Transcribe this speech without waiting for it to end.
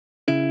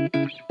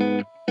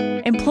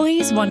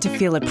Employees want to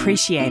feel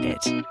appreciated.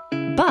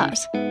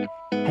 But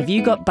have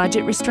you got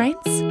budget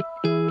restraints?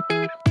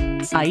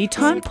 Are you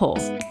time poor?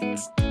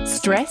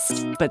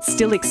 Stressed but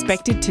still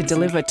expected to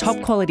deliver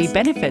top quality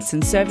benefits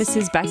and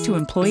services back to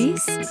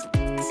employees?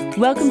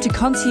 Welcome to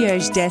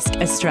Concierge Desk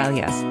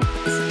Australia.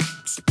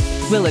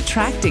 We'll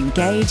attract,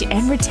 engage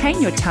and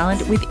retain your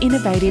talent with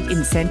innovative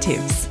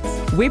incentives.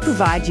 We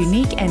provide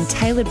unique and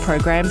tailored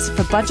programs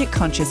for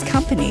budget-conscious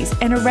companies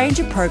and a range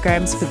of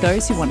programs for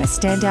those who want to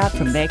stand out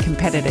from their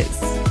competitors.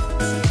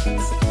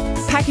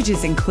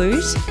 Packages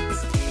include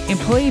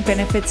employee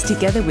benefits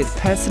together with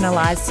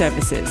personalised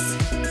services,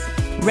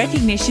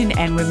 recognition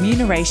and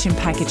remuneration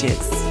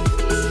packages.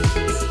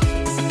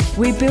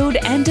 We build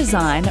and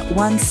design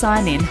one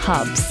sign-in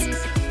hubs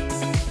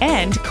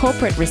and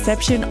corporate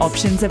reception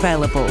options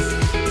available.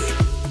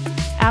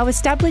 Our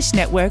established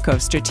network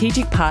of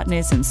strategic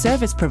partners and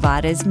service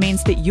providers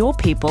means that your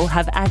people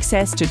have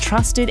access to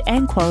trusted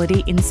and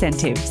quality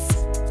incentives.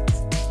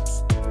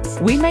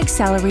 We make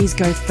salaries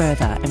go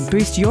further and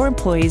boost your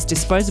employees'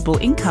 disposable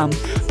income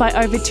by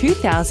over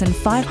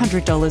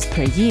 $2,500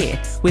 per year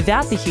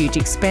without the huge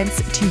expense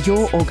to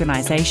your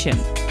organisation.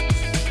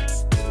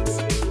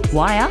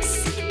 Why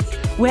us?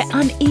 We're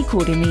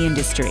unequalled in the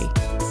industry.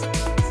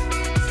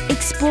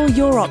 Explore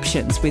your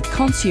options with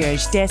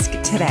Concierge Desk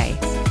today.